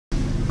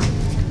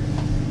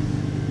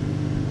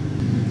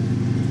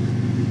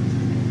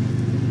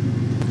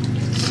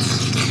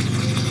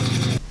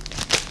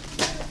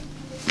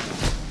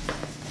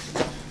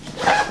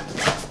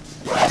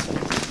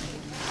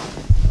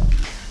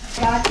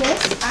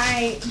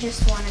I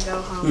just want to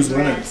go home and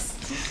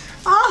rest.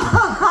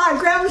 Oh,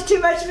 Grandma's too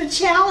much of a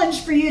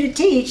challenge for you to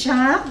teach,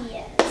 huh?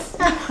 Yes.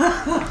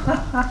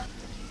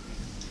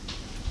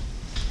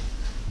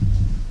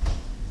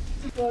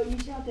 Well, you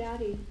tell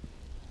Daddy.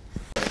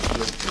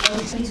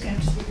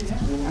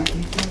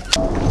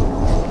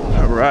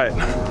 All right,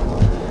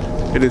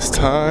 it is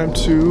time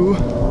to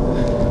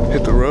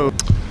hit the road.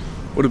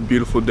 What a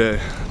beautiful day.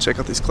 Check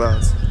out these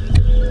clouds.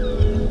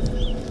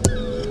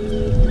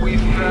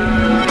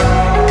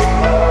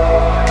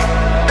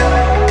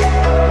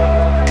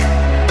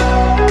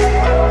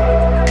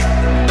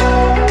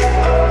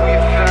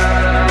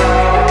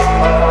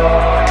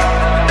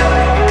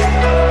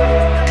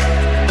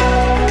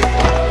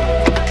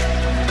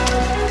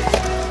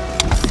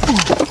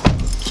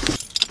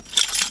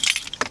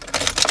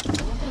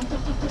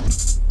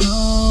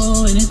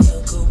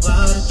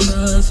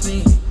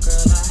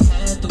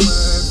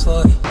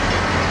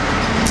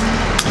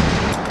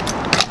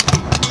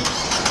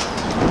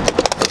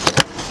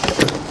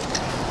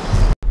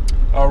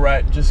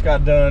 Alright, just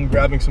got done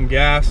grabbing some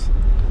gas.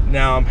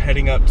 Now I'm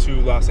heading up to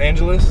Los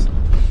Angeles,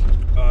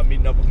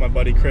 meeting up with my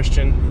buddy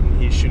Christian.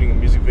 He's shooting a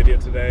music video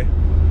today,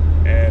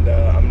 and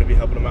I'm going to be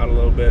helping him out a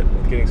little bit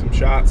with getting some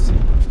shots.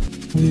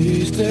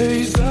 These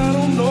days I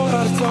don't know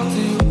how to talk to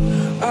you.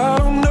 I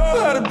don't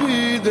know how to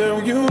be there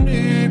when you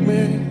need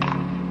me.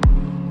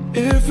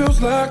 It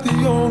feels like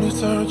the only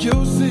time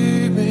you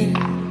see me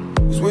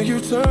is when you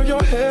turn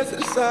your head to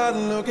the side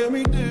and look at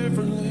me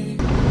differently.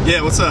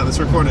 Yeah, what's up? It's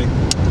recording.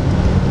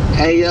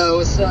 Hey yo,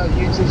 what's up,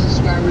 YouTube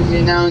subscribers?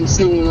 You're now in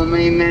tune with my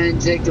main man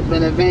Jacob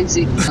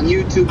Benavenzi on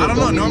YouTube. I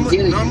don't know,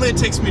 normally it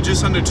takes me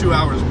just under 2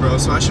 hours, bro,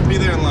 so I should be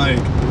there in like...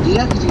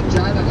 Yeah, because you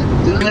drive on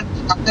it.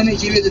 I'm gonna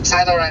give you the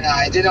title right now.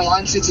 I didn't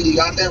want you till you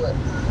got there, but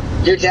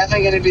you're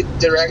definitely gonna be the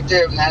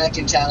director of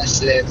Mannequin Challenge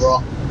today, bro.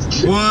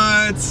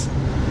 What?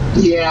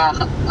 Yeah,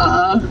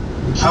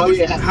 How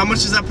much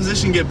does that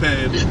position get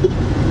paid?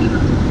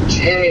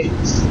 Hey,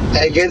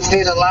 it gets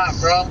paid a lot,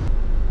 bro.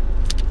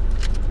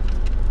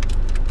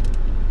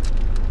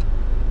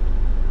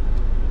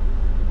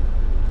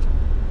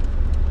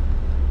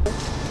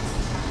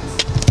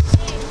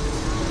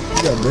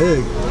 You got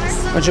big.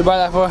 What'd you buy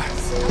that for?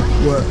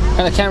 What? What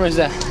kind of camera is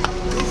that?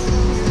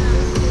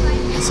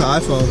 It's an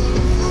iPhone.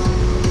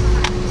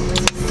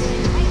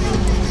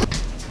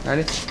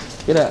 Ready?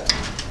 Get up.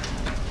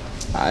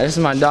 This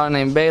is my dog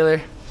named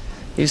Baylor.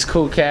 He's a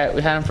cool cat.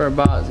 We had him for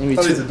about maybe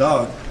he's a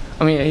dog.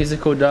 I mean, yeah, he's a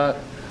cool dog.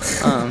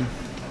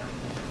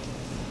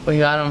 We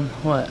got him,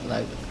 what,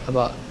 like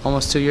about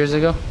almost 2 years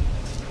ago?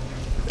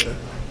 Yeah.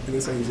 He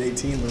looks like he's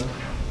 18 though.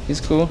 He's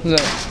cool. Who's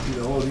that? He's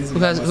old. He's Who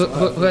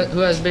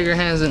has bigger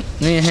hands than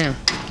me and him?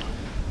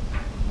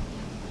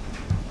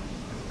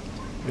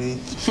 Me.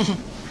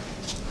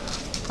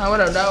 Oh, what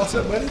up, dog? What's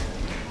up, buddy?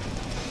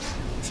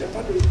 What's up,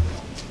 buddy?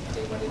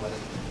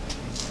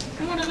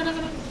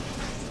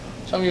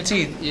 Show me your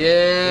teeth.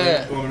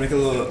 Yeah. You want me to make a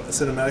little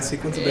cinematic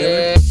sequence of Yeah.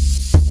 Baylor?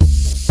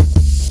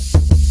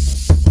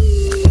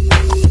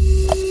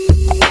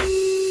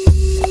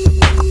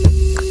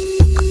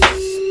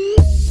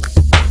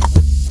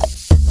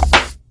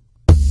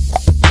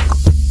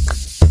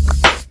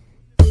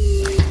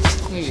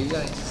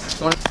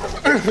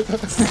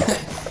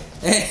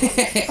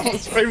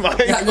 Spray mine.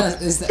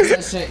 It's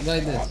that shit. Go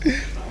like this.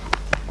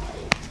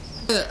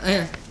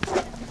 Here.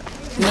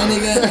 Yeah,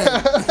 nigga.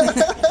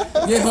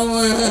 Get home.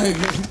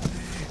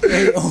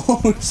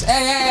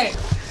 Hey.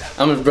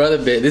 I'm his brother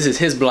Bit. This is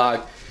his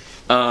vlog.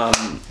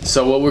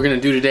 So what we're gonna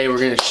do today, we're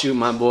gonna shoot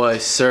my boy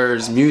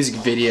Sir's music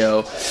video.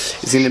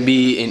 It's gonna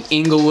be in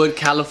Inglewood,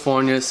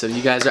 California. So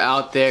you guys are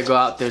out there, go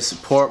out there,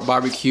 support,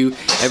 barbecue.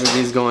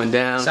 Everything's going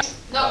down.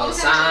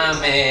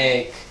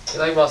 Balsamic. You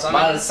like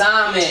balsamic?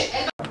 Balsamic.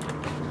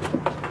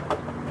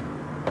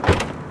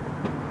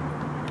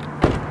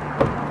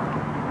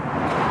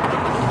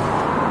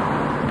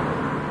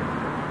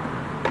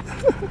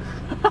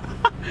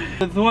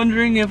 I was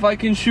wondering if I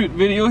can shoot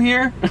video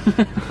here.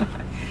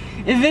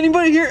 Did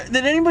anybody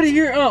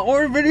here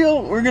order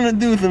video? We're gonna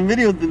do some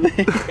video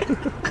today.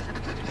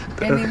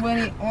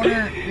 Anybody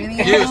order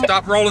video? You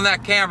stop rolling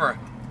that camera.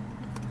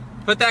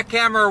 Put that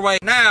camera away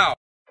now.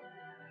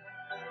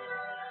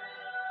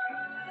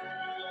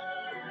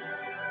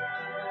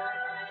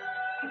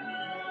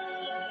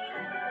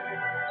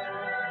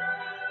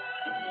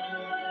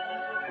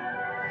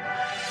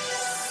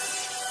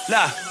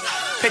 Nah,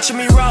 picture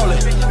me rolling,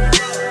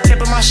 tip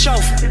of my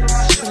chauffeur,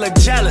 look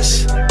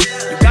jealous,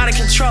 you gotta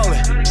control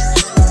it,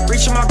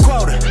 reaching my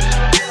quota,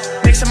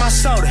 mixing my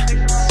soda,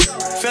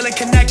 feeling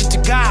connected to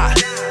God,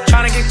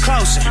 trying to get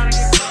closer,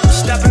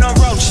 stepping on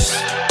roaches,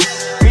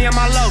 me and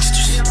my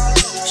loasters,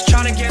 just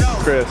trying to get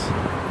over. Chris,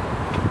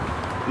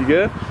 you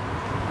good?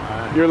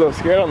 You're a little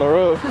scared on the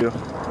road. Yeah.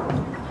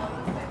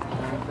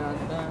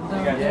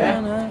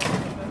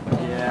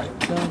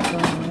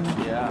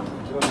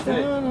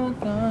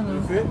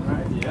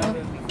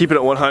 Keep it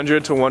at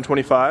 100 to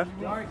 125.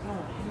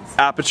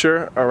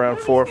 Aperture around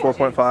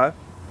 4.5.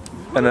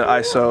 And then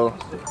ISO,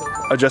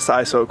 adjust the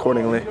ISO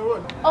accordingly.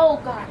 Oh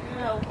God,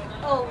 no.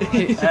 Oh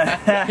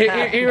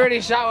He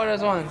already shot with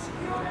us once.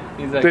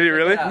 He's like, did he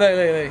really?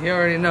 Look, he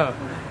already know.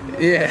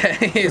 Yeah,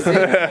 he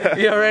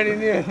already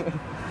knew.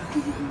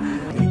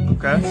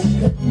 Okay.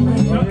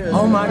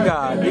 Oh my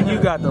God, you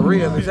got the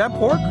rib. Is that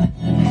pork?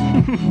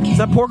 Is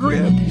that pork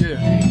rib?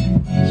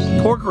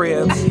 Yeah. Pork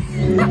ribs.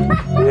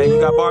 And you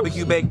got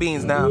barbecue baked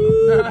beans now.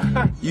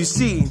 You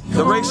see,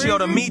 the ratio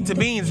to meat to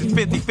beans is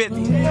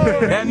 50-50.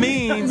 That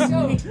means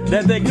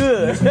that they're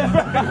good.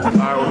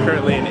 Alright, we're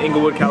currently in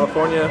Inglewood,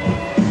 California.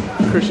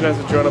 Christian has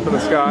a drone up in the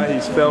sky,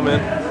 he's filming,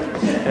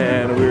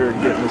 and we're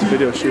getting this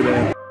video shoot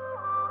in.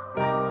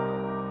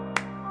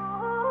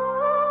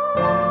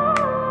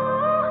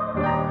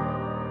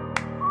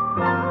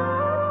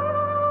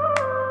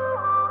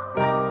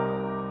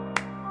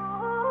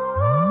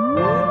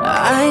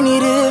 I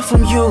need it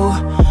from you,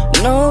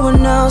 no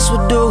one else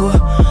would do.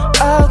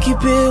 I'll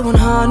keep it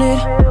 100.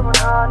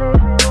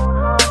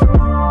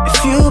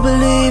 If you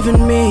believe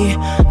in me,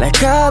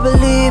 like I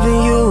believe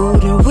in you,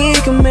 then we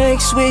can make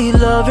sweet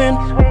loving.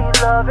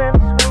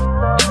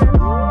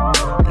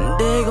 And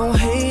they gon'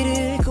 hate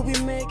it, 'cause we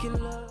making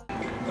love.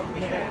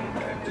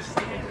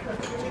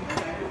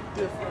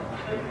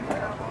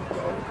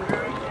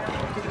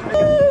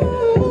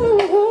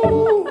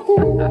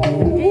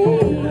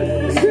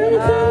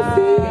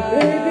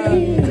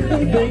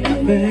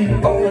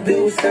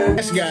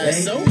 This guy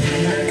is so